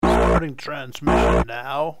Starting transmission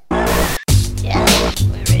now. Yeah,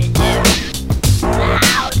 we're ready to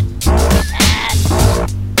loud and clear.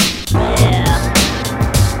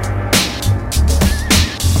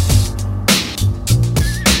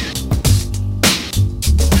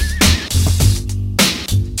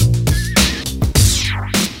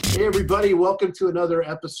 Hey everybody, welcome to another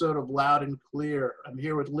episode of Loud and Clear. I'm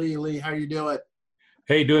here with Lee. Lee, how you doing?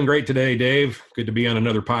 Hey, doing great today, Dave. Good to be on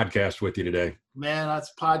another podcast with you today. Man,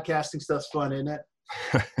 that's podcasting stuff's fun, isn't it?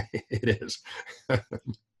 It is.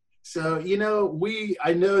 So,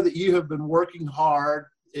 I know that you have been working hard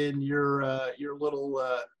in your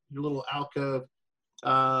little alcove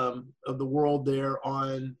of the world there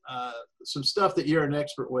on some stuff that you're an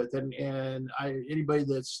expert with, and anybody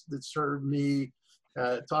that's heard me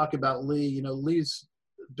talk about Lee, Lee's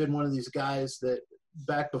been one of these guys that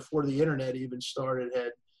back before the internet even started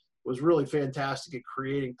was really fantastic at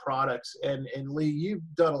creating products. And Lee, you've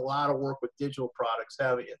done a lot of work with digital products,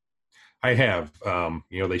 haven't you? I have.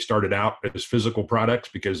 They started out as physical products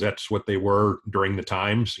because that's what they were during the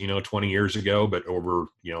times, 20 years ago. But over,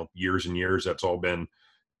 years and years, that's all been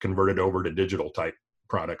converted over to digital type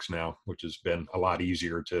products now, which has been a lot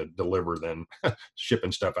easier to deliver than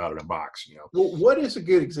shipping stuff out in a box. Well, what is a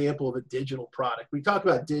good example of a digital product? We talk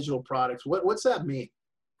about digital products. What's that mean?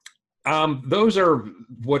 Those are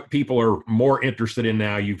what people are more interested in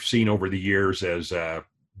now. You've seen over the years as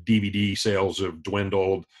DVD sales have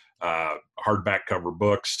dwindled, hardback cover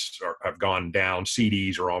books have gone down,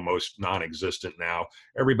 CDs are almost non-existent now.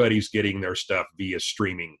 Everybody's getting their stuff via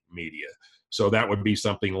streaming media. So that would be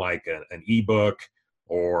something like an ebook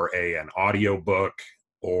or an audio book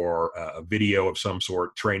or a video of some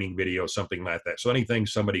sort, training video, something like that. So anything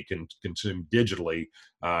somebody can consume digitally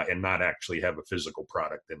and not actually have a physical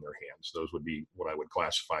product in their hands. Those would be what I would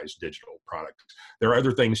classify as digital products. There are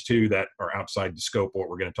other things too that are outside the scope of what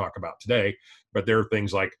we're going to talk about today, but there are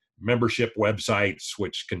things like membership websites,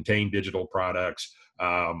 which contain digital products.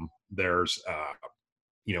 There's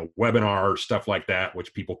webinars, stuff like that,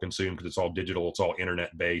 which people consume because it's all digital, it's all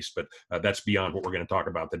internet based, but that's beyond what we're going to talk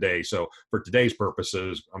about today. So for today's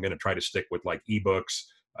purposes, I'm going to try to stick with like ebooks,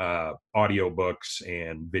 audio books,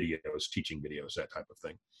 and videos, teaching videos, that type of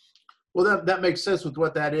thing. Well, that makes sense with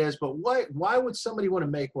what that is, but why would somebody want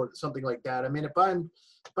to make something like that? I mean, if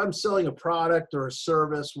I'm selling a product or a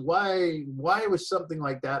service, why would something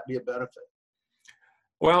like that be a benefit?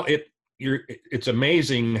 Well, it's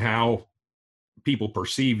amazing how people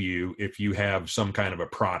perceive you if you have some kind of a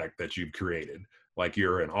product that you've created, like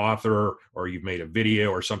you're an author or you've made a video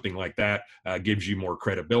or something like that. Gives you more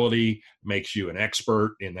credibility, makes you an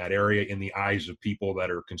expert in that area in the eyes of people that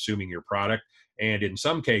are consuming your product. And in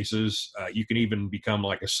some cases, you can even become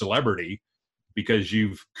like a celebrity because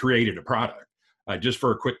you've created a product. Just for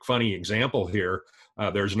a quick funny example here,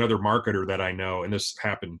 there's another marketer that I know, and this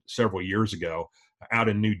happened several years ago out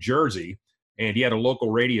in New Jersey. And he had a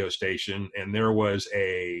local radio station, and there was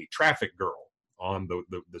a traffic girl on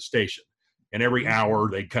the station. And every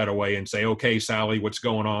hour they'd cut away and say, "Okay, Sally, what's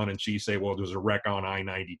going on?" And she'd say, "Well, there's a wreck on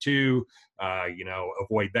I-92,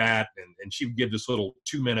 avoid that." And she would give this little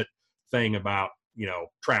 2-minute thing about,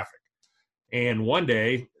 traffic. And one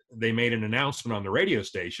day they made an announcement on the radio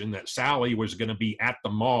station that Sally was going to be at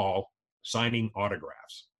the mall signing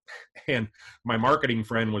autographs. And my marketing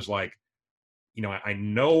friend was like, I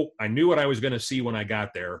knew what I was going to see when I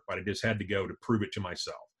got there, but I just had to go to prove it to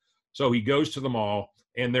myself. So he goes to the mall,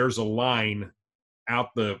 and there's a line out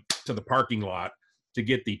to the parking lot to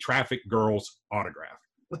get the traffic girl's autograph.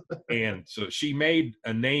 And so she made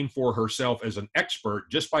a name for herself as an expert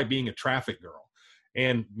just by being a traffic girl.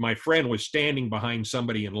 And my friend was standing behind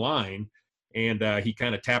somebody in line, and he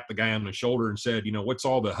kind of tapped the guy on the shoulder and said, "What's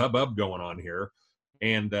all the hubbub going on here?"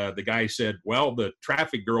 And the guy said, "Well, the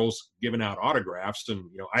traffic girl's giving out autographs, and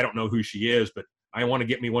I don't know who she is, but I want to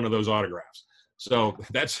get me one of those autographs." So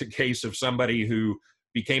that's a case of somebody who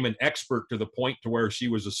became an expert to the point to where she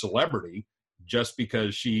was a celebrity just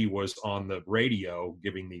because she was on the radio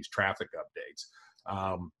giving these traffic updates.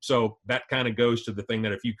 So that kind of goes to the thing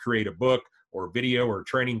that if you create a book or a video or a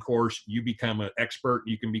training course, you become an expert,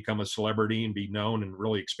 you can become a celebrity and be known and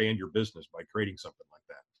really expand your business by creating something like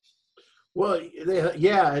that. Well,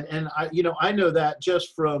 yeah, and I know that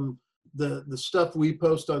just from the stuff we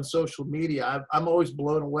post on social media. I'm always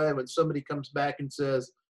blown away when somebody comes back and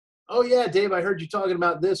says, "Oh yeah, Dave, I heard you talking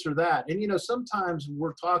about this or that." And sometimes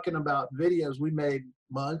we're talking about videos we made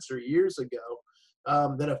months or years ago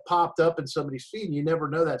that have popped up in somebody's feed, and you never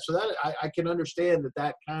know that. So that I can understand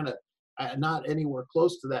that kind of not anywhere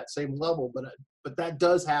close to that same level, but but that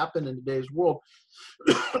does happen in today's world.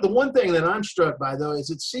 The one thing that I'm struck by, though, is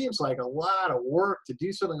it seems like a lot of work to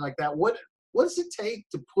do something like that. What does it take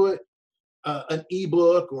to put an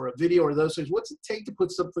ebook or a video or those things? What's it take to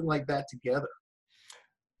put something like that together?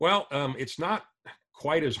 Well, it's not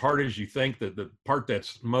quite as hard as you think. That the part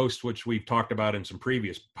that's most, which we've talked about in some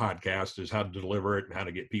previous podcasts, is how to deliver it and how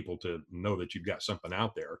to get people to know that you've got something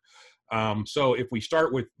out there. So if we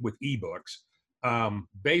start with ebooks,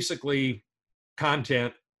 basically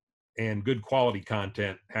content and good quality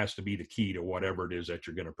content has to be the key to whatever it is that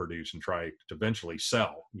you're going to produce and try to eventually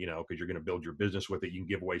sell, because you're going to build your business with it. You can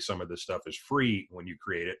give away some of this stuff as free when you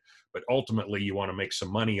create it, but ultimately you want to make some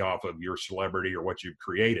money off of your celebrity or what you've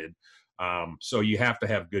created. So you have to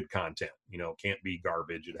have good content, it can't be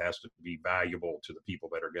garbage. It has to be valuable to the people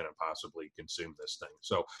that are going to possibly consume this thing.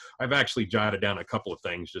 So I've actually jotted down a couple of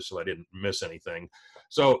things just so I didn't miss anything.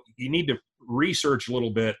 So you need to research a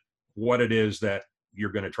little bit what it is that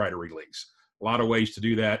you're going to try to release. A lot of ways to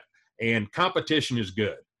do that. And competition is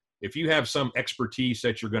good. If you have some expertise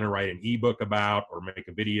that you're going to write an ebook about or make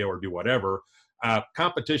a video or do whatever,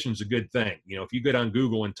 competition is a good thing. If you go on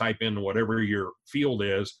Google and type in whatever your field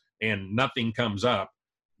is and nothing comes up,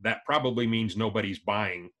 that probably means nobody's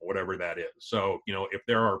buying whatever that is. So, if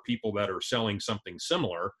there are people that are selling something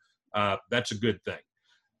similar, that's a good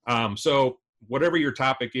thing. So whatever your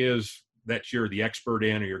topic is that you're the expert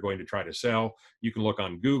in or you're going to try to sell, you can look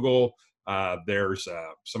on Google. There's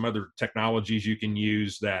some other technologies you can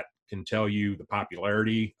use that can tell you the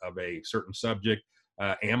popularity of a certain subject.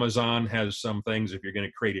 Amazon has some things. If you're going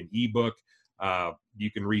to create an ebook,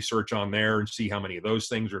 you can research on there and see how many of those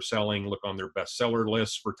things are selling. Look on their bestseller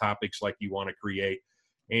lists for topics like you want to create.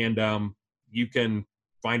 And you can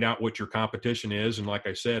find out what your competition is. And like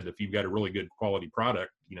I said, if you've got a really good quality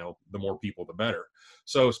product, the more people, the better.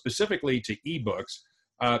 So specifically to ebooks,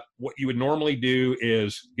 what you would normally do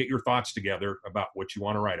is get your thoughts together about what you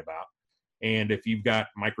want to write about. And if you've got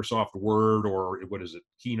Microsoft Word or what is it,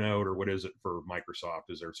 Keynote, or what is it for Microsoft?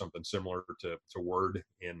 Is there something similar to Word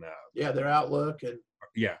in? Yeah, their Outlook. And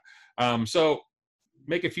yeah. So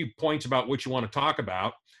make a few points about what you want to talk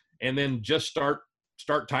about, and then just start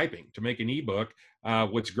typing to make an ebook.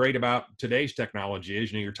 What's great about today's technology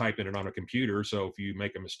is, you're typing it on a computer. So if you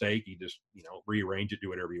make a mistake, you just, rearrange it, do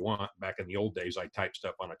whatever you want. Back in the old days, I typed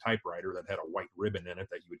stuff on a typewriter that had a white ribbon in it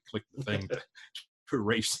that you would click the thing to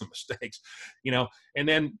erase the mistakes, and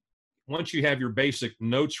then once you have your basic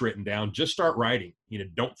notes written down, just start writing.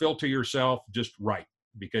 Don't filter yourself, just write,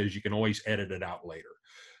 because you can always edit it out later.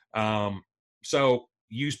 So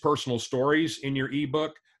use personal stories in your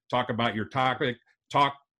ebook, talk about your topic,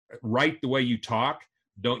 write the way you talk.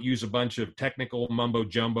 Don't use a bunch of technical mumbo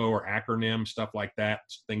jumbo or acronym stuff like that,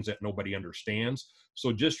 things that nobody understands.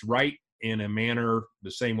 So just write in a manner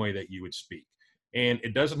the same way that you would speak. And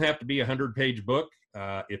it doesn't have to be a 100-page book.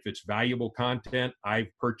 If it's valuable content, I've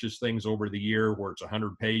purchased things over the year where it's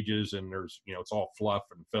 100 pages and there's, it's all fluff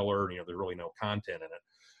and filler, and, there's really no content in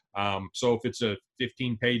it. So if it's a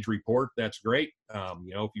 15-page report, that's great.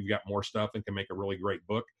 If you've got more stuff and can make a really great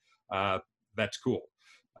book, that's cool.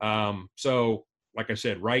 So like I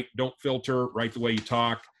said, don't filter, write the way you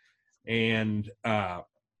talk. And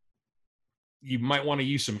you might want to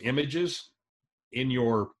use some images in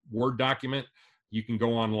your Word document. You can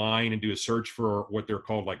go online and do a search for what they're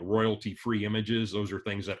called like royalty-free images. Those are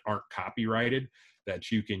things that aren't copyrighted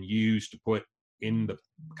that you can use to put in the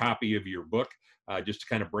copy of your book, just to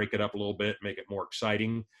kind of break it up a little bit, make it more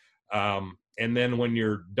exciting. And then when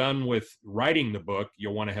you're done with writing the book,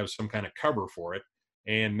 you'll want to have some kind of cover for it.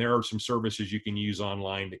 And there are some services you can use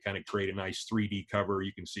online to kind of create a nice 3D cover.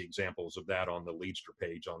 You can see examples of that on the Leadster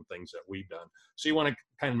page on things that we've done. So you want to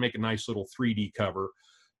kind of make a nice little 3D cover,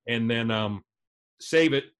 and then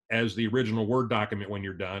save it as the original Word document when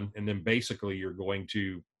you're done. And then basically you're going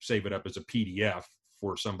to save it up as a PDF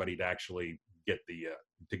for somebody to actually get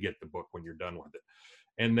the book when you're done with it.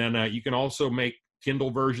 And then you can also make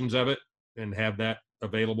Kindle versions of it and have that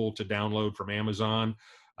available to download from Amazon.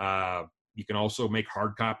 You can also make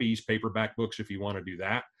hard copies, paperback books, if you want to do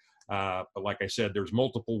that. But like I said, there's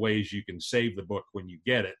multiple ways you can save the book when you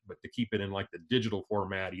get it, but to keep it in like the digital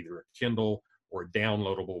format, either a Kindle or a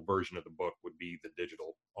downloadable version of the book would be the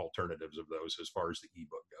digital alternatives of those as far as the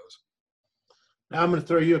ebook goes. Now I'm going to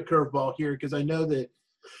throw you a curveball here, because I know that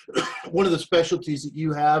one of the specialties that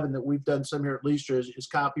you have and that we've done some here at Leadster is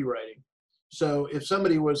copywriting. So if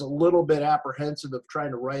somebody was a little bit apprehensive of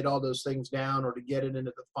trying to write all those things down or to get it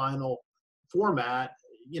into the final format,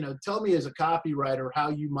 tell me as a copywriter how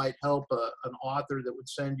you might help an author that would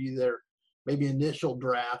send you their maybe initial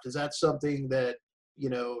draft. Is that something that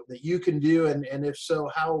that you can do? And if so,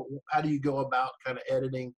 how do you go about kind of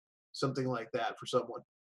editing something like that for someone?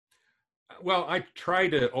 Well, I try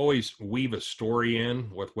to always weave a story in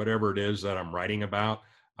with whatever it is that I'm writing about.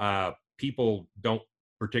 People don't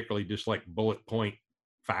particularly just like bullet point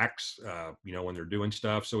facts, when they're doing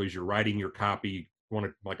stuff. So as you're writing your copy,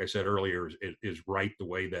 like I said earlier, is write the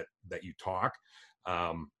way that you talk.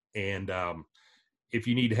 And if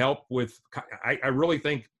you need help with, I really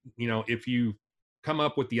think, if you come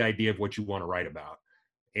up with the idea of what you want to write about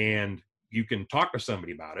and you can talk to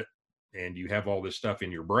somebody about it and you have all this stuff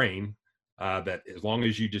in your brain, that as long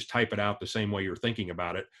as you just type it out the same way you're thinking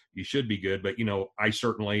about it, you should be good. But, I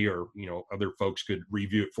certainly, or, other folks could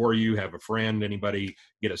review it for you, have a friend, anybody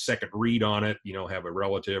get a second read on it, have a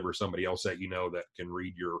relative or somebody else that, that can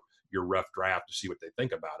read your rough draft to see what they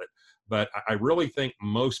think about it. But I really think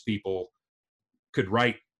most people could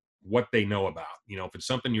write what they know about. If it's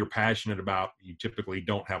something you're passionate about, you typically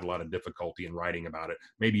don't have a lot of difficulty in writing about it.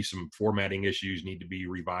 Maybe some formatting issues need to be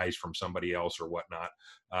revised from somebody else or whatnot.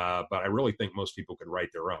 But I really think most people could write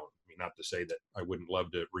their own. I mean, not to say that I wouldn't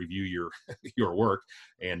love to review your your work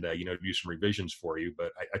and do some revisions for you,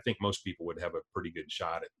 but I think most people would have a pretty good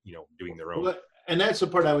shot at doing their own. Well, and that's the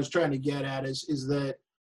part I was trying to get at is that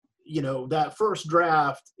that first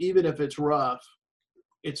draft, even if it's rough,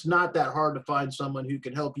 it's not that hard to find someone who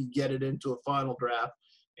can help you get it into a final draft.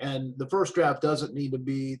 And the first draft doesn't need to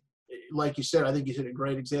be, like you said, I think you said a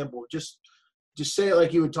great example. Just say it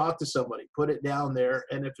like you would talk to somebody, put it down there.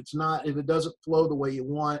 And if it doesn't flow the way you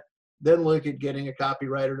want, then look at getting a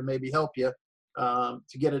copywriter to maybe help you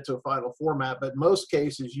to get it to a final format. But in most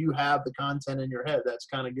cases, you have the content in your head. That's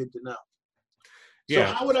kind of good to know. Yeah.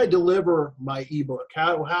 So how would I deliver my ebook?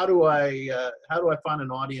 How do I find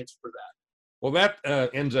an audience for that? Well, that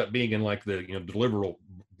ends up being in like the deliverable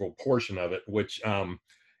portion of it, which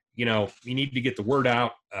you need to get the word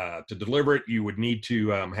out. To deliver it, you would need to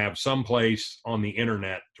have some place on the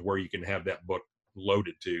internet to where you can have that book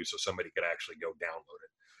loaded to, so somebody could actually go download it.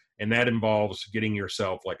 And that involves getting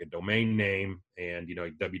yourself like a domain name and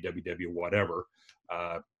www whatever,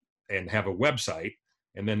 and have a website,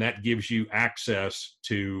 and then that gives you access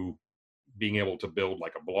to being able to build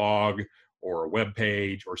like a blog or a web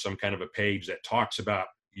page or some kind of a page that talks about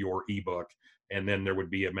your ebook. And then there would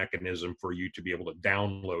be a mechanism for you to be able to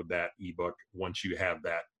download that ebook once you have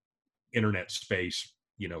that internet space.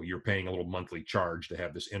 You're paying a little monthly charge to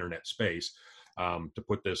have this internet space, to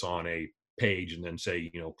put this on a page and then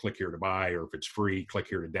say, click here to buy, or if it's free, click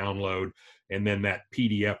here to download. And then that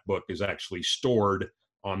PDF book is actually stored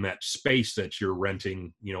on that space that you're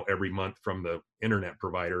renting, every month from the internet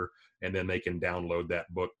provider. And then they can download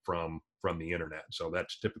that book from the internet. So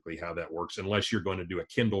that's typically how that works, unless you're going to do a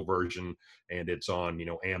Kindle version and it's on,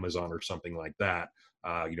 Amazon or something like that.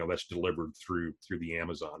 That's delivered through the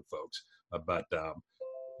Amazon folks. But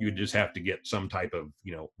you would just have to get some type of,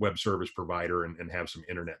 web service provider and have some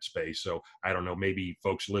internet space. So I don't know, maybe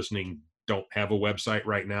folks listening don't have a website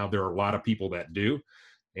right now. There are a lot of people that do.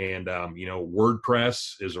 And,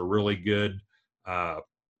 WordPress is a really good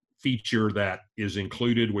feature that is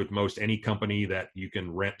included with most any company that you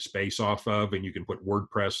can rent space off of, and you can put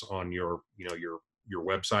WordPress on your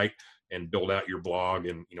website and build out your blog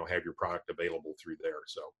and have your product available through there.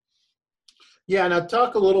 So yeah, and I'll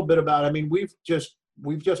talk a little bit about, we've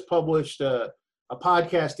just published a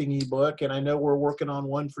podcasting ebook, and I know we're working on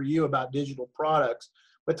one for you about digital products.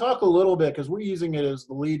 But talk a little bit, because we're using it as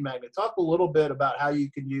the lead magnet. Talk a little bit about how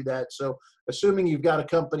you can do that. So assuming you've got a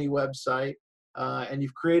company website, and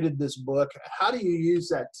you've created this book, how do you use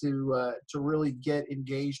that to really get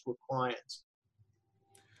engaged with clients?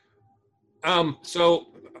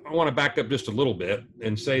 So I want to back up just a little bit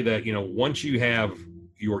and say that, once you have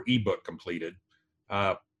your ebook completed,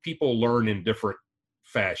 people learn in different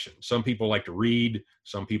fashions. Some people like to read,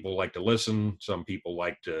 some people like to listen, some people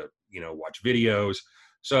like to, watch videos.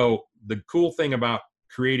 So the cool thing about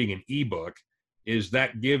creating an ebook is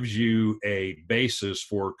that gives you a basis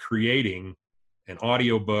for creating an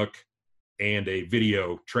audiobook and a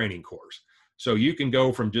video training course. So you can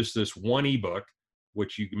go from just this one ebook,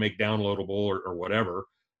 which you can make downloadable or whatever,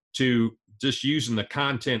 to just using the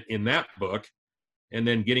content in that book and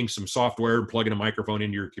then getting some software, plugging a microphone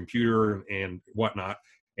into your computer and whatnot.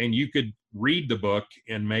 And you could read the book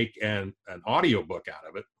and make an audio book out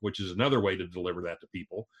of it, which is another way to deliver that to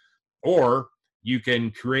people. Or you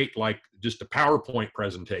can create like just a PowerPoint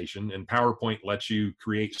presentation, and PowerPoint lets you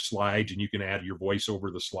create slides, and you can add your voice over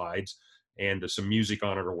the slides and some music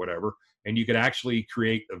on it or whatever. And you could actually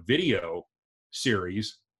create a video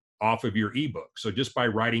series off of your ebook. So just by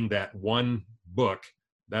writing that one book,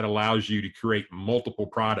 that allows you to create multiple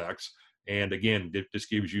products And again, it just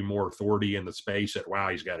gives you more authority in the space that, wow,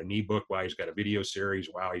 he's got an ebook, wow, he's got a video series,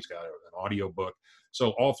 wow, he's got an audio book.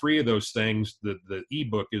 So all three of those things, the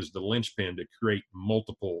ebook is the linchpin to create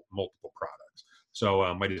multiple products. So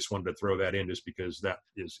I just wanted to throw that in just because that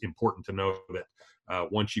is important to know that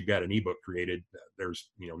once you've got an ebook created,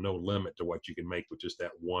 there's no limit to what you can make with just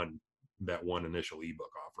that one initial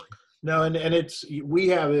ebook offering. No, and it's, we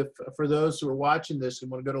have, if for those who are watching this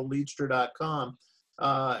and want to go to Leadstra.com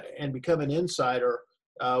and become an insider,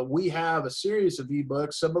 we have a series of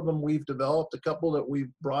ebooks. Some of them we've developed, a couple that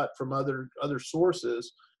we've brought from other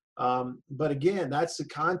sources. But again, that's the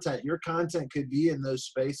content. Your content could be in those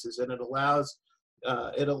spaces, and it allows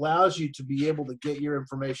you to be able to get your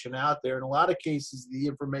information out there. In a lot of cases, the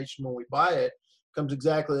information when we buy it comes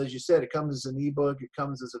exactly as you said. It comes as an ebook, it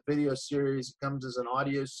comes as a video series, it comes as an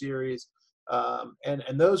audio series, and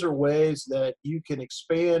those are ways that you can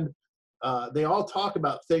expand. They all talk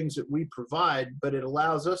about things that we provide, but it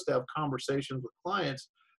allows us to have conversations with clients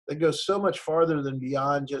that go so much farther than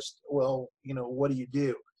beyond just, well, what do you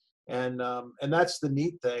do? And that's the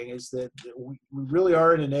neat thing, is that we really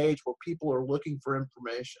are in an age where people are looking for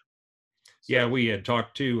information. Yeah, we had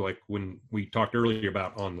talked too, like when we talked earlier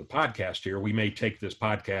about on the podcast here, we may take this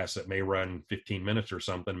podcast that may run 15 minutes or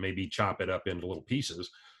something, maybe chop it up into little pieces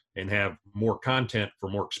and have more content for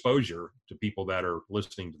more exposure to people that are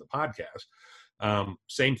listening to the podcast.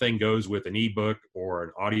 Same thing goes with an ebook or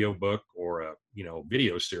an audio book or a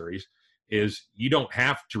video series, is you don't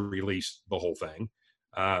have to release the whole thing.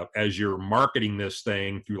 As you're marketing this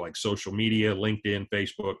thing through like social media, LinkedIn,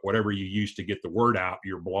 Facebook, whatever you use to get the word out,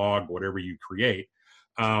 your blog, whatever you create,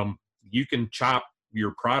 you can chop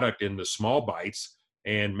your product into small bites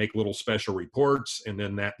and make little special reports. And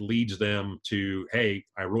then that leads them to, hey,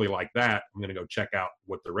 I really like that. I'm going to go check out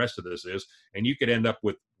what the rest of this is. And you could end up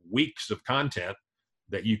with weeks of content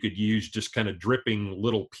that you could use, just kind of dripping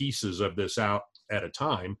little pieces of this out at a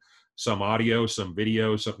time, some audio, some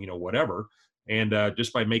video, some, whatever. And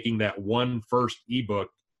just by making that one first ebook,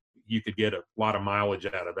 you could get a lot of mileage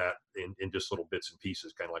out of that in just little bits and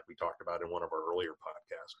pieces, kind of like we talked about in one of our earlier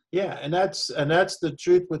podcasts. Yeah, and that's the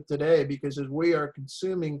truth with today, because as we are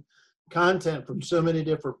consuming content from so many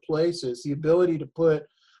different places, the ability to put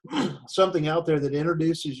something out there that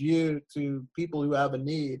introduces you to people who have a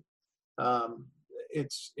need,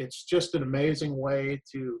 it's just an amazing way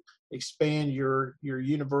to expand your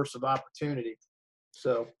universe of opportunity.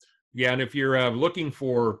 So. Yeah, and if you're looking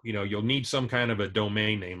for, you'll need some kind of a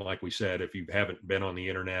domain name, like we said, if you haven't been on the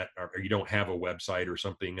internet or you don't have a website or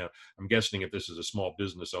something. I'm guessing if this is a small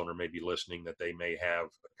business owner maybe listening, that they may have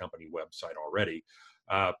a company website already.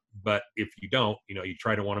 But if you don't, you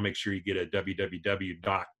try to want to make sure you get a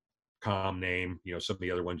www.com name. Some of the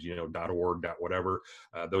other ones, .org, .whatever,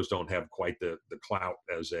 those don't have quite the clout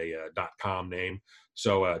as a .com name.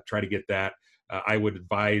 So try to get that. I would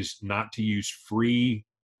advise not to use free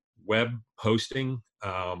web hosting.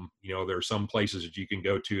 There are some places that you can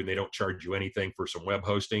go to and they don't charge you anything for some web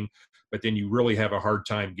hosting, but then you really have a hard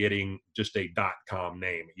time getting just a .com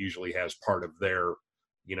name. It usually has part of their,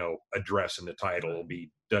 address in the title. It'll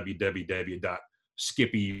be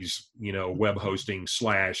www.skippy's, web hosting /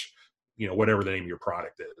 whatever the name of your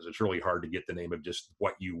product is. It's really hard to get the name of just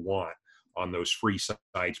what you want on those free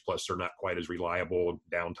sites. Plus they're not quite as reliable,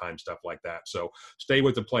 downtime, stuff like that. So stay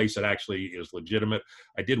with the place that actually is legitimate.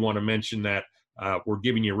 I did want to mention that we're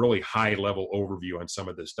giving you a really high level overview on some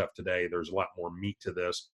of this stuff today. There's a lot more meat to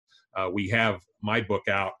this. We have my book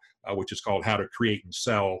out, which is called How to Create and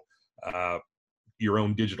Sell Your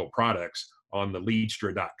Own Digital Products. On the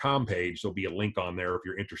Leadstra.com page, there'll be a link on there if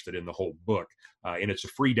you're interested in the whole book. And it's a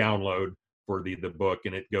free download for the book,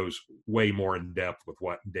 and it goes way more in depth with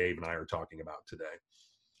what Dave and I are talking about today.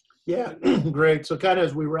 Yeah, great. So kind of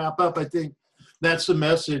as we wrap up, I think that's the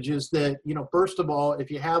message, is that, first of all, if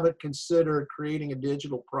you haven't considered creating a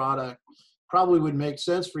digital product, probably would make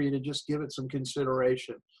sense for you to just give it some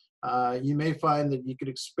consideration. You may find that you could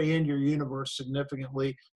expand your universe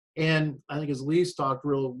significantly. And I think as Lee's talked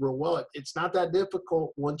real well, it's not that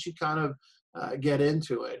difficult once you kind of get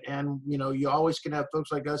into it. And, you always can have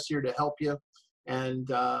folks like us here to help you.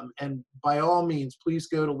 And by all means, please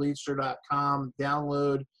go to Leadstra.com,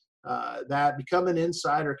 download that, become an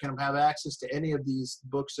insider, can have access to any of these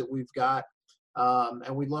books that we've got.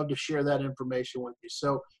 And we'd love to share that information with you.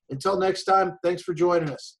 So until next time, thanks for joining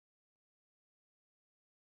us.